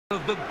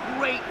of the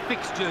great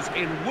fixtures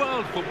in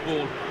world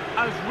football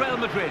as Real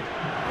Madrid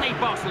play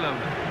Barcelona.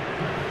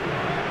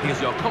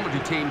 Here's your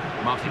commentary team,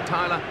 Martin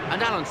Tyler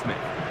and Alan Smith.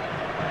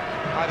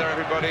 Hi there,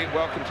 everybody.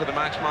 Welcome to the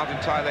match.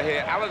 Martin Tyler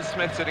here. Alan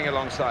Smith sitting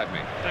alongside me.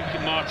 Thank you,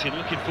 Martin.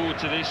 Looking forward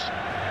to this.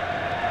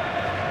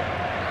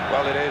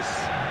 Well, it is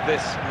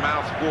this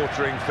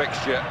mouth-watering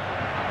fixture.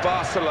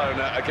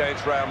 Barcelona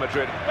against Real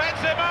Madrid.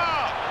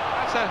 Benzema!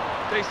 That's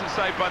a decent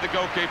save by the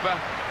goalkeeper.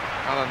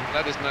 Alan,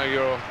 let us know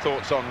your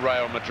thoughts on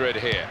Real Madrid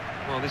here.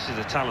 Well, this is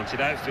a talented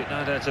outfit,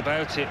 no doubt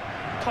about it.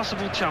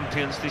 Possible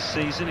champions this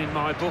season in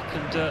my book,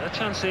 and a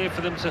chance here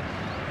for them to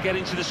get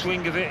into the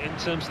swing of it in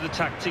terms of the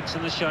tactics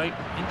and the shape.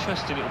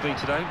 Interesting it'll be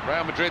today.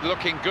 Real Madrid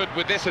looking good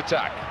with this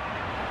attack.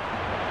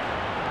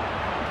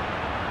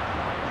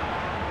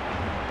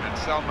 And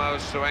Anselmo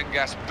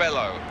Suengas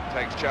Bello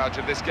takes charge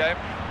of this game.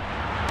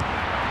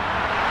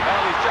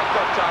 Oh, he's jumped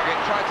off target,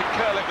 tried to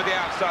curl it with the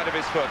outside of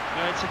his foot.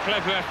 Yeah, it's a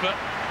clever effort.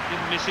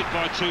 Didn't miss it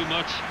by too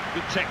much.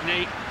 Good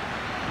technique.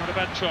 Not a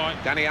bad try.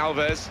 Dani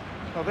Alves.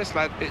 Well, this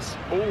lad, it's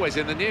always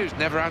in the news,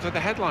 never out of the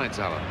headlines,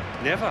 Alan.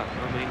 Never.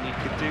 I mean, you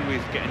could do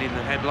with getting in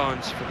the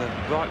headlines for the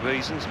right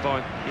reasons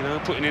by, you know,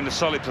 putting in a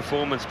solid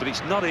performance, but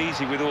it's not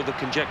easy with all the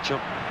conjecture.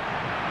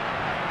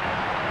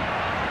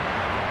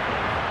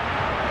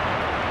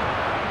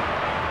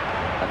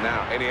 And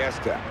now,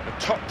 Iniesta, the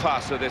top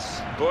passer,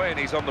 this boy, and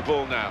he's on the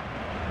ball now.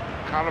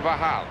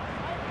 Carvajal.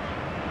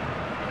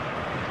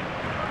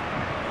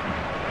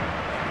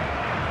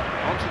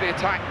 Onto the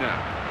attack now.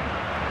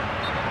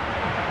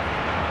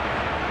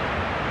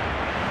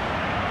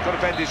 Got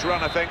to bend his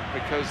run, I think,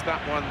 because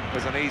that one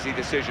was an easy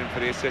decision for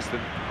the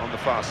assistant on the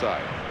far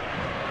side.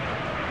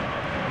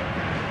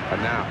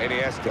 And now,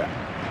 Iniesta.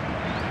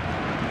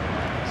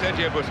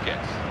 Sergio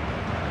Busquets.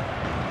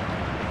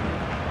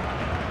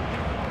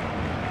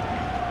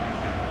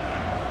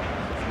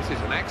 This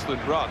is an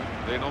excellent run.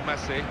 Lionel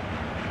Messi.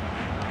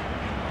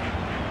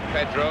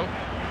 Pedro.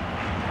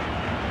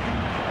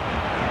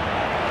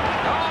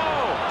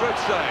 Oh, good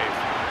save.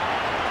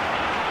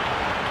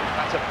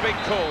 That's a big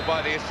call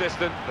by the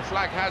assistant. The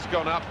flag has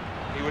gone up.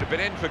 He would have been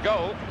in for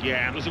goal.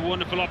 Yeah, it was a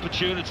wonderful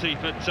opportunity,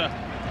 but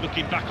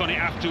looking back on it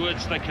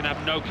afterwards, they can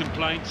have no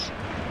complaints.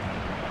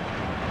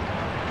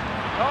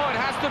 Oh, it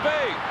has to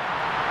be.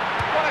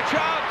 What a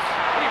chance.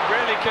 He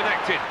really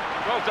connected.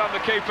 Well done,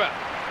 the keeper.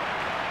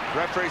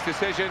 Referee's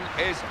decision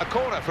is a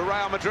corner for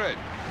Real Madrid.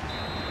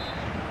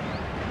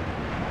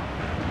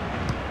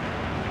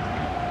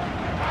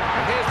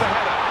 And here's the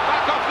header.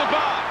 Back off the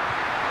bar.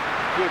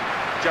 Good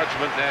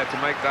judgment there to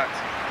make that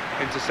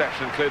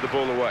interception and clear the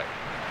ball away.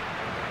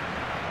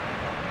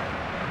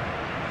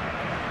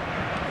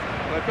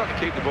 Well, they've got to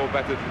keep the ball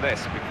better than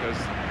this because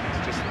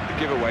it's just a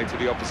giveaway to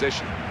the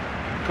opposition.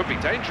 Could be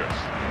dangerous.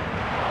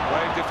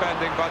 Brave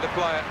defending by the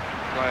player.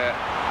 Player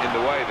in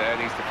the way there,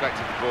 and he's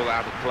deflected the ball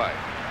out of play.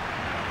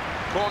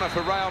 Corner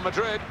for Real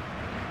Madrid.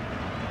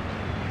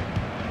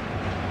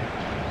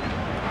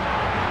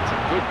 It's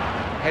a good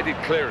headed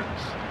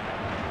clearance.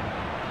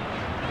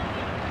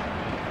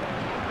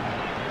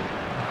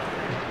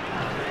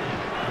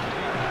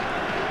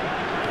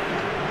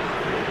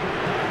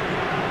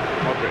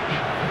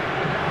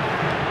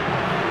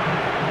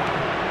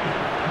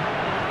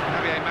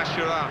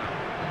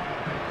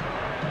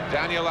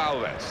 Daniel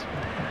Alves.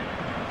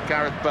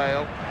 Gareth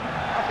Bale.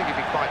 I think he'd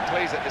be quite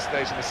pleased at this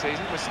stage of the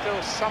season. There's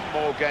still some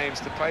more games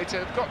to play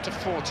to. Got to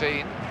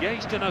 14. Yeah,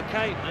 he's done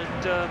okay,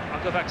 and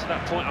I'll go back to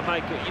that point I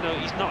make. You know,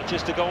 he's not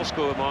just a goal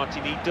scorer,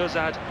 Martin. He does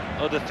add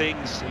other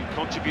things. He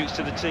contributes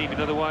to the team in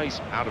other ways.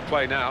 Out of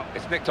play now.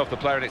 It's nicked off the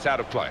player and it's out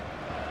of play.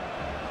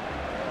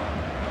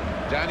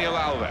 Daniel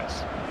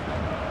Alves.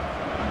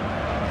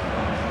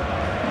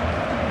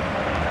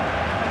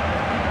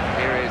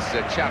 Here is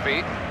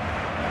Xavi.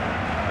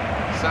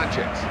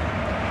 Sanchez.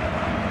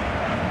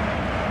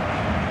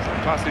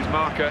 Past his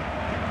marker.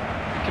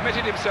 He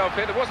committed himself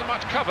here. There wasn't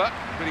much cover,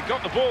 but he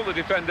got the ball, the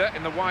defender,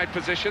 in the wide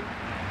position.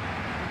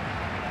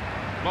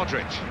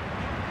 Modric.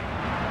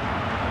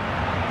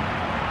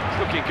 It's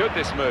looking good,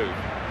 this move.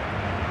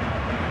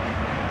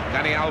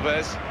 Dani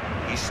Alves.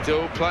 He's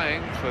still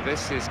playing for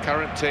his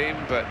current team,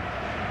 but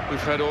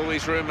we've heard all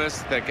these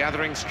rumours. They're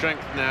gathering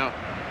strength now,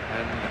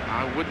 and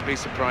I wouldn't be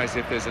surprised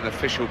if there's an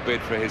official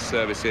bid for his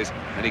services,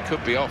 and he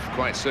could be off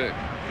quite soon.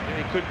 Yeah,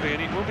 it could be,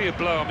 and it will be a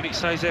blow. I mean, it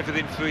says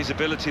everything for his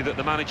ability that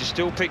the manager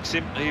still picks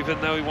him, even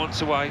though he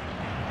wants away.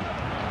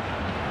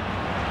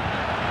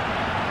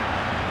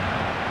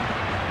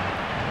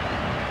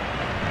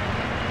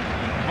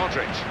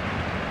 Modric.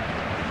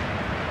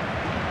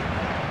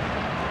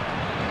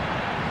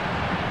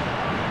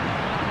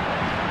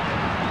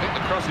 I think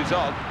the cross is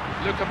on.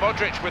 Luka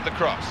Modric with the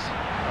cross.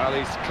 Well,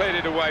 he's cleared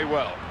it away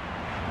well.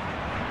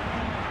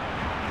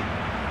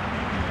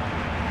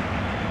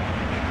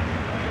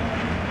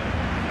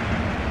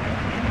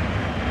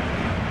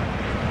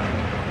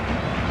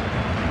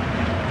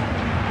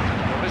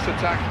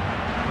 Attack,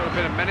 got a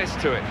bit of menace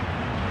to it.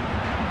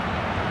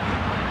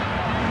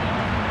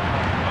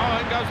 Oh,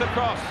 in goes the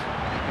cross.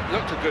 It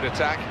looked a good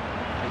attack.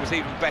 It was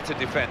even better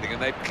defending,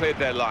 and they've cleared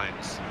their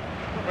lines.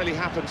 Not really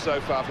happened so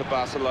far for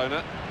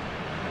Barcelona.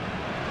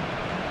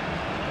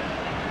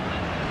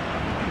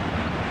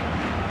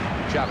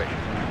 Xavi.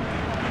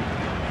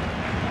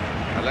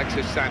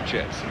 Alexis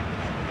Sanchez.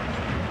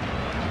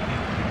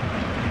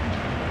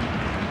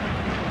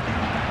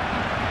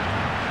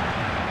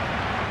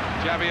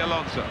 Xavi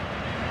Alonso.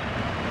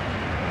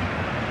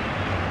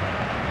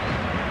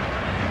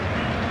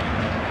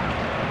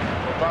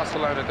 Well,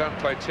 Barcelona don't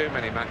play too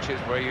many matches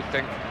where you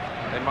think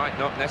they might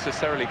not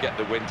necessarily get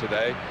the win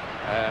today,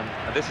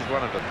 and this is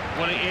one of them.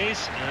 Well, it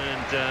is,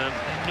 and they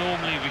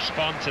normally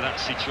respond to that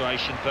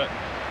situation, but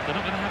they're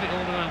not going to have it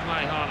all their own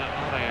way, are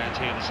they, out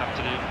here this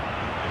afternoon?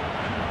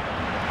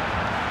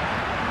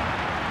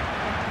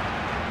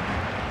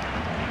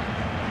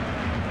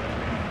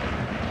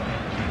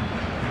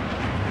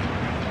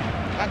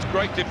 That's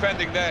great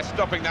defending there,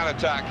 stopping that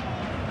attack.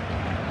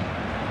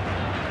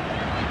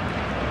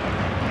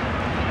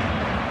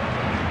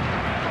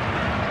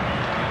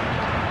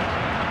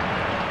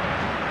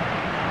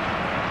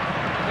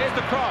 Here's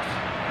the cross,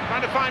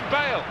 trying to find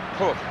Bale.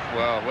 Oh,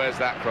 well, where's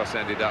that cross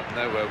ended up?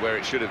 Nowhere where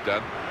it should have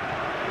done.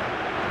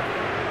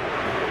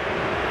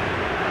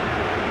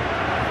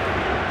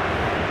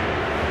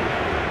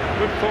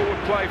 Good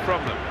forward play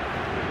from them.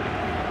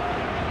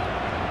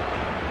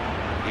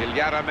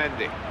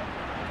 Illarramendi.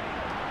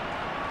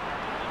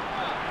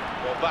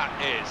 Well, that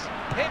is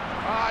hit.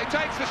 He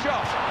takes the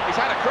shot. He's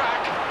had a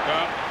crack.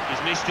 Well,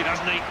 he's missed it,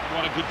 hasn't he?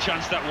 What a good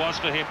chance that was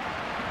for him.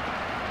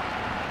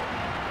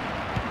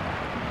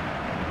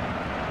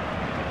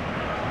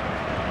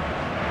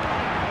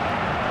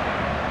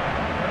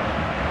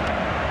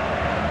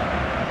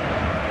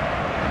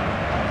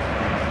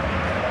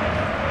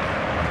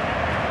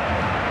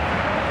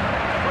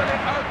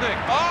 Brilliant opening.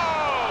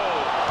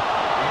 Oh!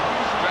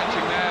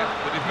 Stretching there,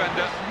 the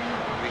defender.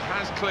 He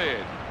has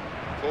cleared.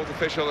 Fourth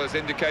official has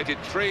indicated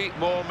 3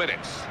 more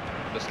minutes.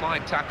 The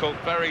slide tackle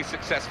very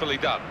successfully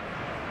done.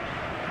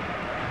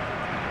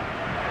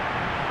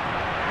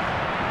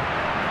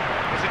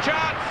 There's a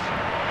chance!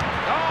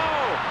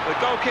 Oh! The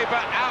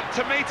goalkeeper out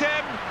to meet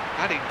him,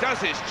 and he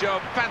does his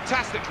job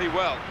fantastically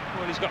well.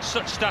 Well, he's got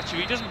such stature,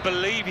 he doesn't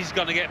believe he's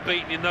going to get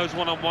beaten in those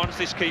one-on-ones,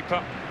 this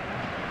keeper.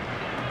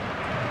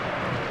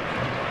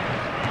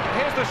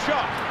 Here's the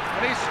shot,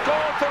 and he's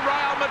scored for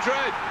Real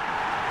Madrid.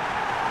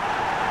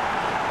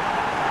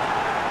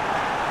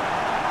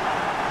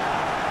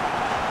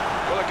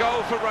 Well, a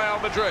goal for Real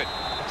Madrid.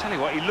 I tell you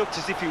what, he looked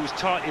as if he was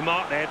tightly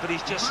marked there, but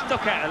he's just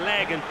stuck out a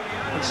leg and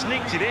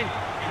sneaked it in.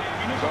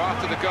 So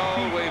after the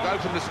goal, we've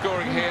opened the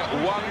scoring here,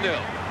 1-0.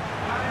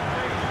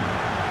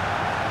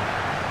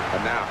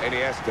 And now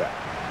Iniesta.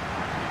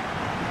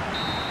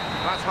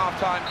 That's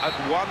half-time at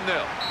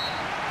 1-0.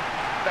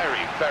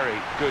 Very, very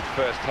good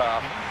first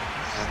half.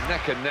 And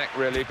neck and neck,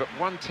 really, but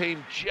one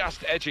team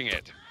just edging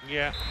it.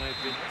 Yeah,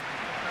 they've been.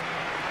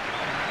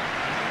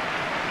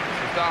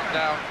 Start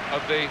now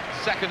of the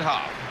second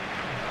half.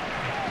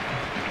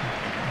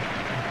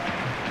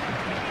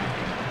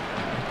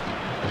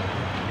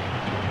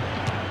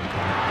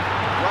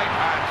 Great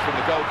hands from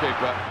the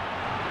goalkeeper.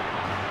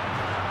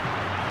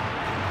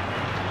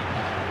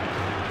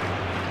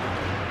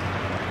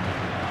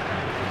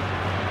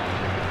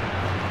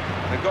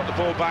 They've got the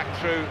ball back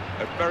through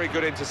a very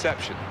good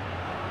interception.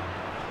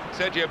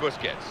 Sergio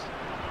Busquets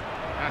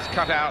has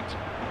cut out,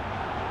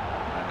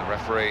 and the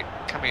referee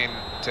coming in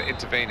to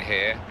intervene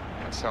here.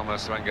 Selma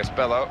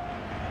Suengas-Bello.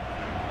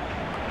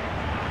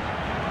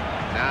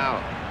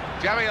 Now,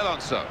 Xavi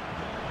Alonso.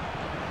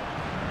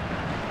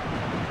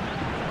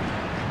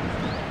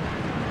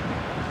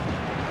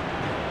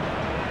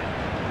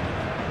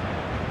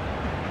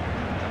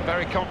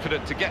 Very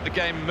confident to get the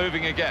game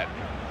moving again.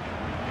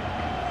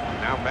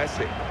 Now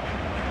Messi.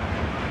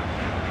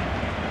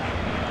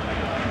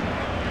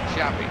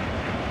 Xavi.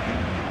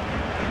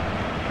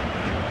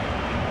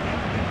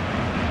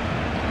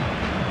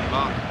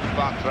 Marc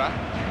Bartra.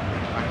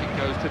 Back it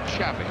goes to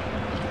Xavi.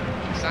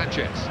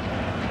 Sanchez.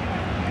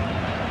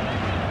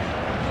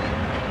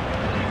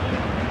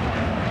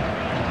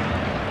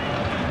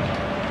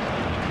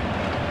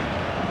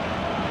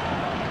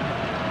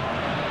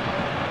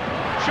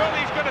 Surely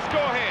he's going to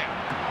score here.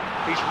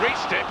 He's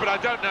reached it, but I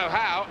don't know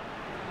how.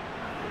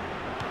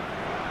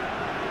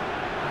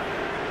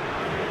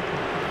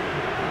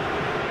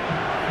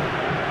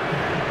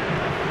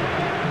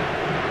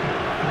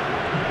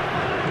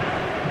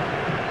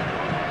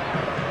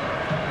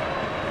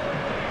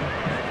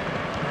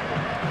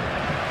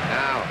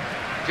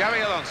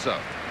 Xavi Alonso.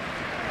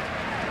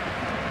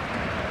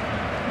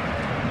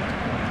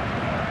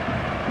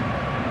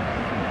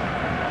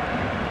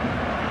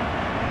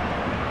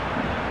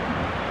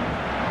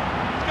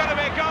 It's going to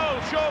be a goal,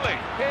 surely.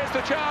 Here's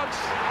the chance,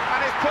 and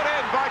it's put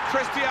in by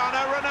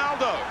Cristiano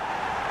Ronaldo.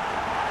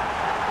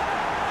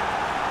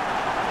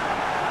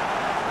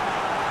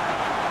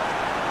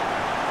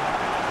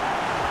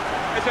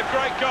 It's a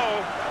great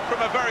goal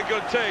from a very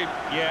good team.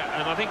 Yeah,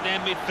 and I think their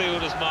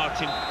midfielders,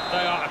 Martin,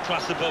 they are a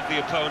class above the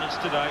opponents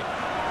today.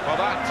 Well,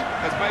 that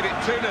has made it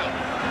 2-0.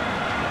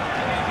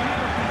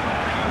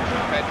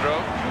 Pedro.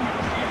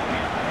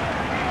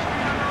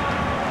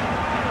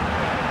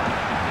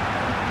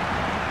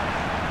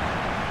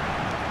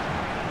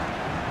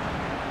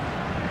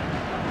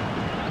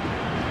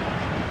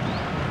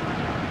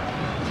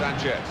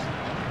 Sanchez.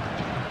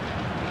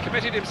 He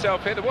committed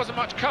himself here, there wasn't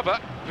much cover,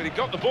 but he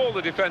got the ball,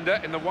 the defender,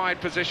 in the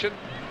wide position.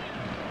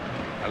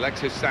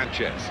 Alexis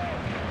Sanchez.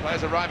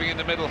 Players arriving in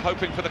the middle,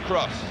 hoping for the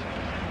cross.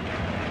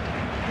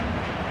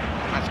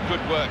 That's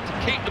good work to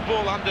keep the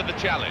ball under the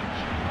challenge.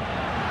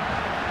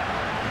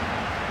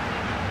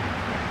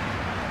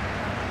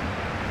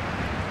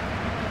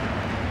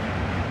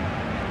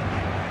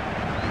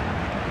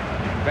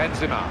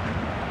 Benzema.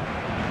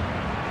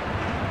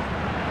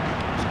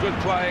 It's good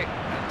play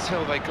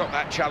until they got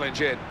that challenge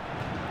in.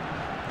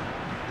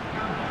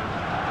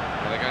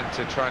 Well, they're going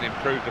to try and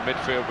improve the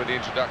midfield with the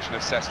introduction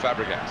of Cesc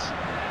Fabregas.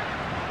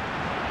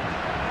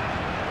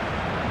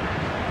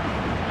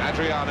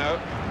 Adriano.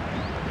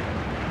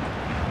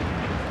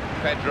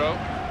 Pedro.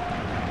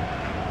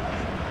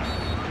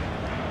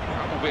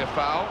 That will be a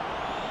foul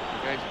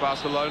against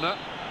Barcelona.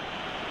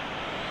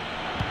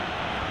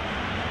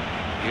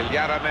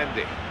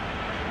 Illarramendi.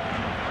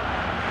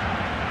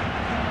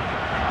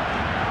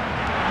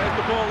 There's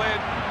the ball in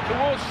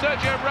towards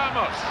Sergio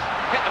Ramos.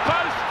 Hit the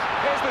post.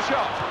 Here's the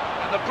shot.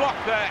 And the block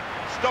there,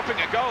 stopping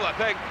a goal, I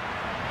think.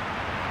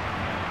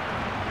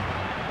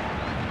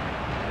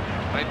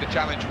 Made the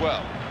challenge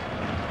well.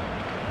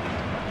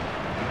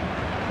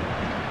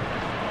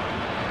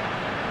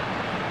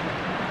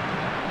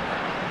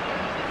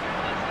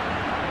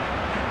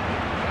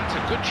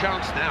 Good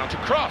chance now to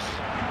cross.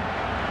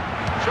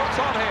 Shots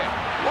on here.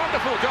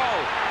 Wonderful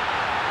goal.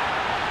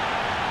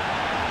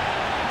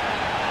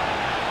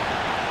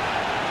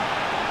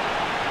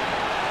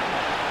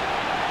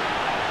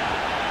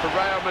 For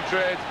Real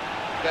Madrid,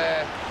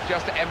 they're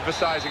just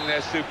emphasising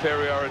their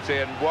superiority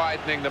and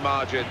widening the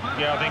margin.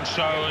 Yeah, I think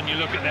so, and you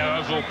look at their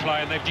overall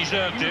play and they've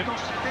deserved it.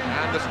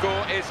 And the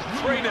score is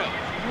 3-0.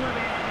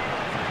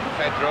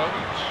 Pedro.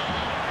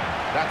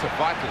 That's a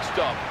vital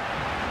stop.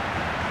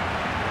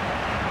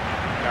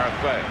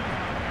 Gareth Bale.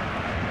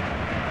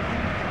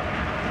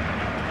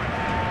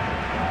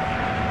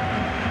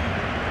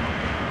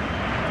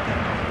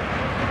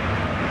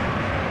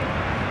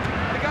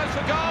 He goes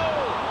for goal!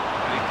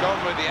 And he's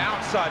gone with the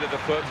outside of the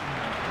foot.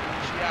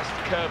 Just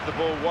curved the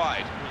ball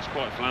wide. It's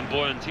quite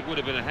flamboyant. It would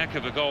have been a heck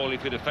of a goal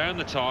if he'd have found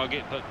the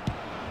target, but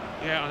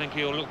yeah, I think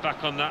he'll look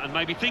back on that and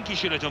maybe think he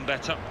should have done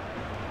better.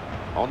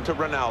 On to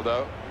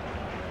Ronaldo.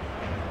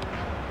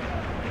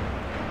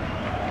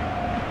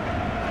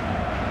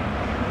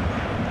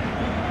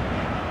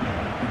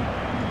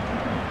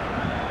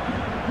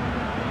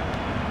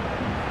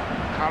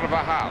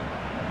 Carvajal.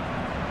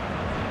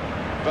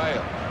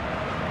 Bale.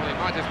 Well, he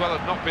might as well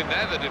have not been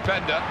there, the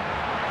defender.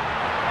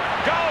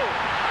 Goal!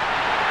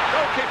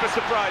 Goalkeeper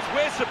surprised.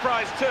 We're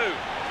surprised too.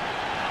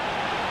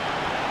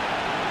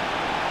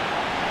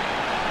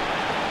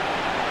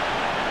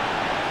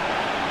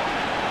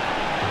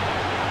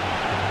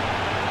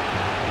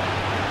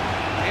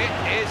 It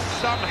is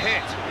some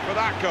hit for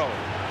that goal.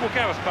 Well,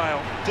 Gareth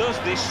Bale does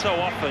this so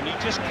often, he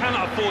just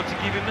cannot afford to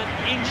give him an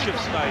inch of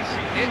space.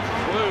 It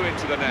flew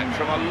into the net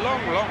from a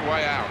long, long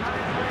way out.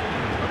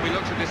 When we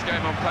looked at this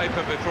game on paper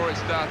before it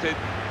started,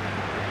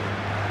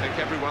 I think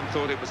everyone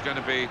thought it was going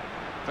to be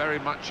very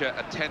much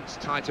a tense,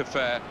 tight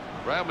affair.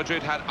 Real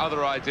Madrid had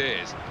other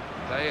ideas.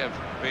 They have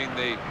been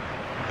the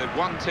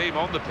one team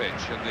on the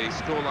pitch, and the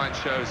scoreline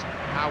shows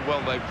how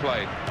well they've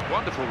played.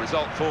 Wonderful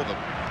result for them.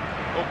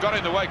 Oh, got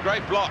in the way,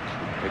 great block.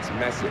 It's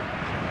Messi.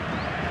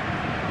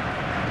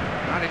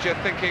 Manager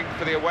thinking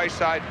for the away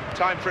side,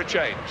 time for a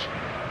change.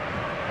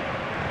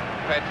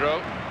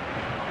 Pedro.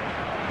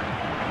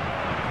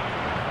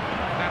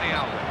 Dani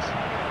Alves.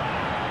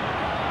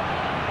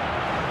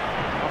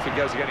 Off he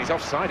goes again, he's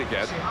offside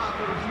again.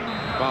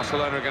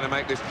 Barcelona are going to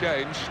make this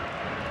change.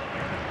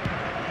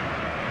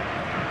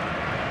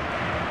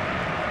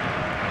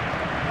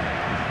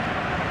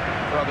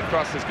 Well, the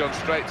cross has gone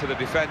straight to the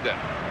defender.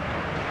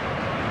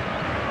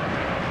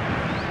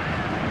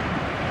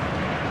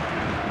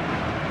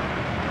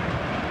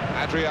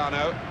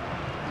 Adriano.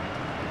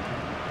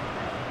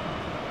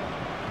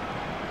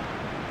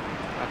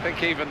 I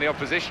think even the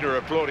opposition are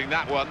applauding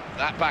that one,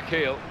 that back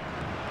heel.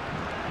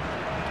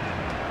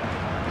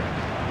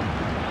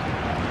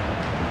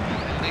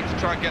 They'll need to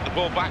try and get the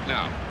ball back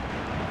now.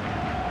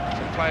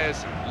 Some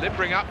players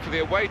limbering up for the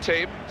away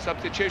team.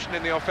 Substitution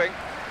in the offing.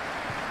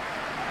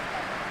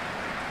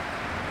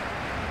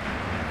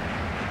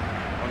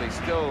 Well, he's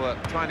still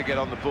trying to get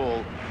on the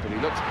ball, but he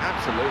looks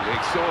absolutely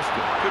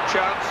exhausted. Good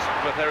chance,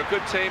 but they're a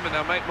good team and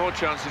they'll make more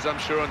chances, I'm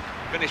sure, and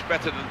finish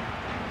better than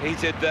he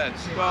did then.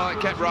 Well, it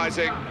kept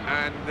rising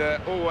and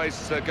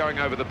always going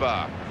over the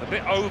bar. A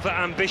bit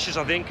over-ambitious,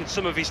 I think, and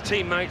some of his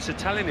teammates are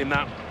telling him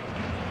that.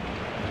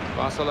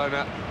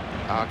 Barcelona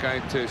are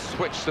going to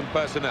switch some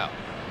personnel.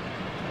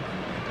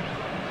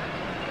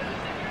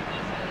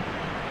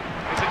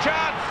 It's a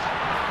chance!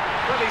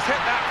 Well, he's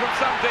hit that from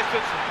some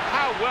distance.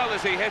 How well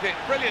has he hit it?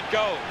 Brilliant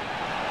goal.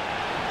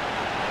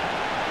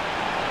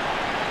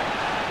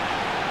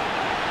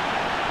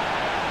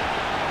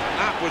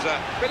 That was a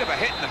bit of a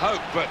hit and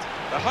hope, but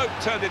The hope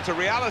turned into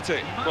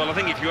reality. Well, I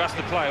think if you ask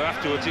the player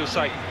afterwards, he'll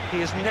say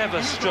he has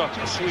never struck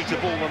a sweeter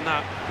ball than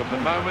that. From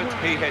the moment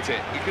he hit it,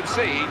 you can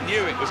see he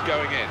knew it was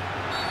going in.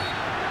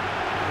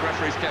 The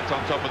referee's kept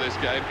on top of this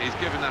game. He's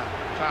given a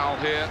foul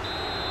here.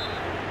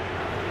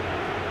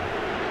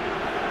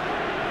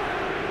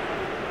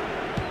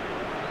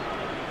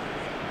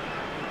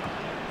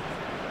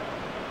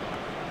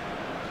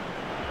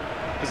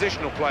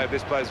 Positional play of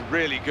this player is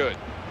really good.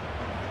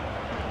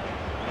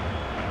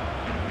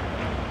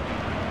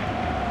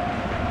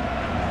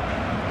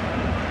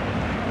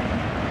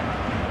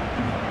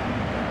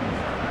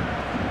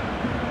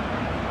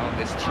 Oh,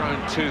 it's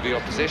thrown to the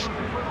opposition.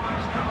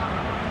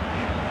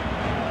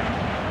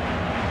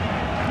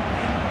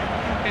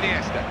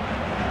 Iniesta.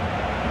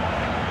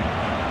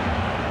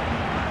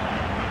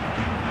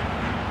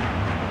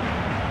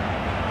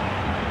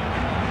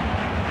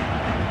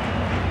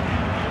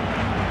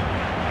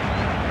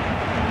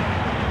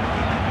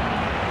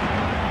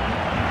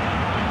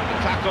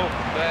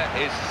 There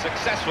is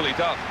successfully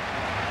done.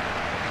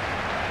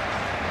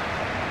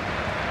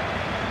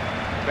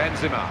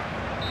 Benzema.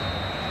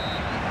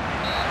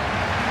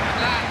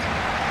 And that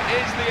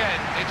is the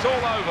end. It's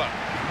all over.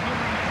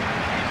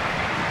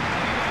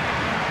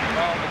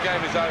 Well, the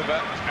game is over,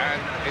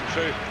 and in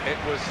truth, it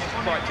was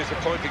quite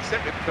disappointing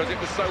simply because it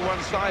was so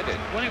one-sided.